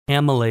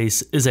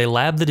Amylase is a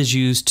lab that is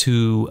used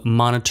to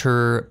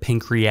monitor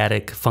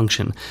pancreatic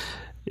function.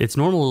 Its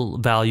normal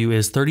value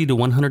is 30 to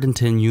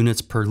 110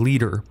 units per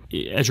liter.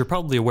 As you're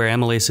probably aware,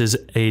 amylase is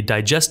a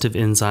digestive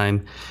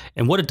enzyme,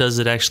 and what it does is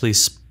it actually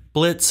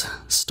splits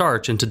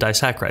starch into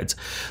disaccharides.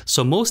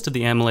 So most of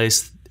the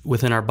amylase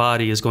within our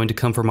body is going to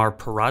come from our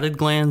parotid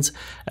glands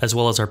as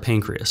well as our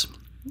pancreas.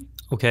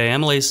 Okay,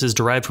 amylase is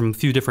derived from a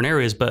few different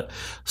areas, but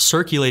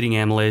circulating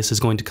amylase is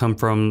going to come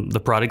from the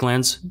parotid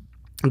glands,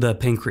 the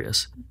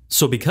pancreas.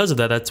 So because of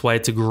that, that's why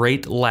it's a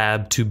great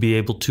lab to be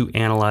able to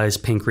analyze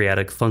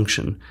pancreatic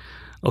function.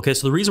 Okay,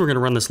 so the reason we're going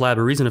to run this lab,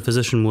 the reason a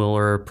physician will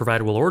or a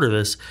provider will order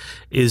this,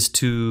 is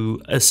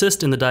to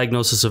assist in the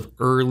diagnosis of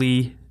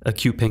early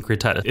acute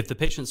pancreatitis. If the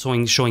patient's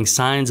showing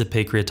signs of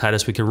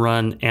pancreatitis, we can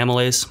run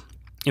amylase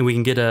and we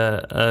can get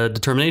a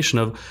determination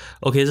of,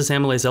 okay, is this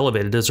amylase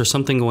elevated? Is there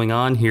something going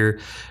on here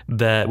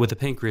that with the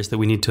pancreas that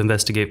we need to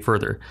investigate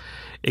further?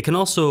 It can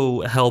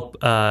also help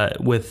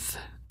with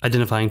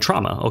identifying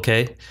trauma,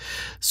 okay?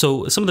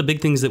 So some of the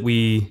big things that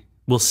we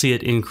will see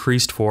it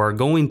increased for are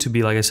going to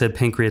be, like I said,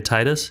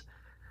 pancreatitis,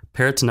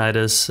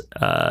 peritonitis,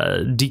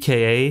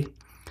 DKA.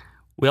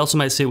 We also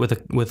might see it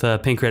with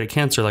pancreatic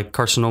cancer, like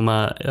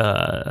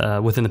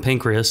carcinoma within the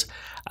pancreas,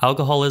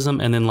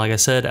 alcoholism, and then, like I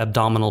said,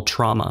 abdominal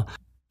trauma.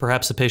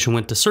 Perhaps the patient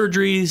went to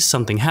surgery,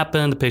 something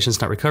happened, the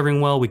patient's not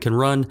recovering well. We can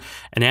run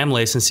an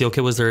amylase and see,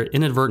 okay, was there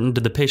inadvertent,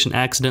 did the patient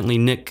accidentally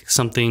nick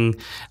something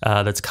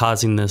that's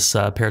causing this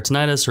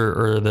peritonitis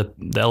or the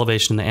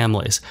elevation in the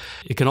amylase?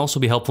 It can also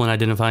be helpful in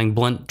identifying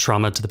blunt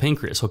trauma to the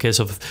pancreas. Okay,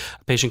 so if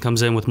a patient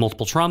comes in with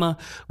multiple trauma,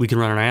 we can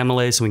run our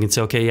amylase and we can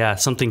say, okay, yeah,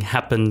 something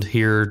happened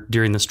here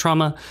during this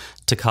trauma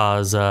to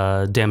cause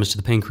damage to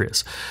the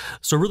pancreas.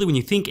 So really, when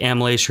you think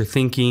amylase, you're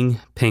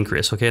thinking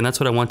pancreas, okay? And that's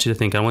what I want you to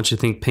think. I want you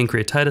to think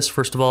pancreatitis,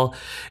 first of all.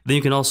 Then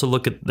you can also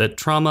look at that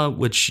trauma,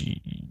 which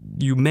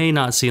you may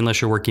not see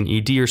unless you're working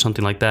ED or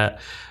something like that.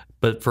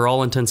 But for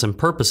all intents and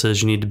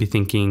purposes, you need to be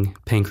thinking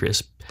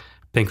pancreas.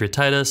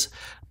 Pancreatitis,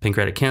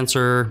 pancreatic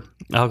cancer,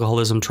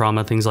 alcoholism,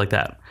 trauma, things like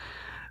that.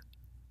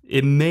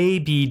 It may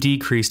be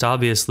decreased,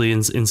 obviously,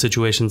 in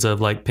situations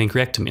of like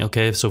pancreectomy,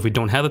 okay? So if we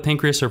don't have a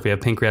pancreas or if we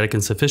have pancreatic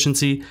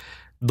insufficiency,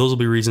 those will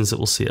be reasons that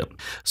we'll see it.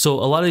 So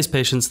a lot of these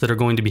patients that are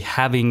going to be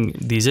having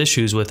these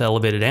issues with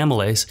elevated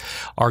amylase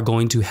are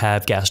going to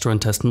have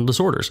gastrointestinal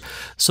disorders.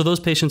 So those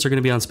patients are going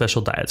to be on special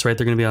diets, right?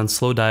 They're going to be on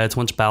slow diets.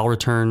 Once bowel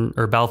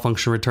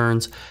function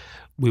returns,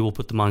 we will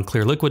put them on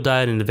clear liquid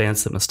diet in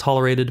advance that is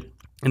tolerated.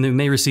 And they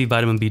may receive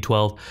vitamin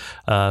B12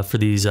 for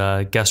these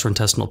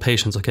gastrointestinal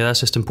patients. Okay, that's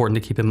just important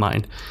to keep in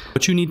mind.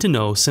 What you need to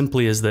know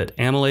simply is that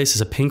amylase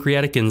is a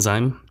pancreatic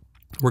enzyme.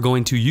 We're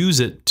going to use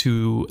it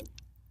to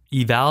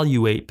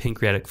evaluate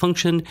pancreatic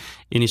function,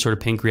 any sort of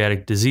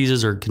pancreatic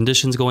diseases or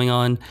conditions going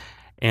on,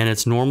 and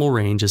its normal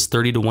range is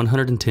 30 to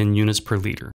 110 units per liter.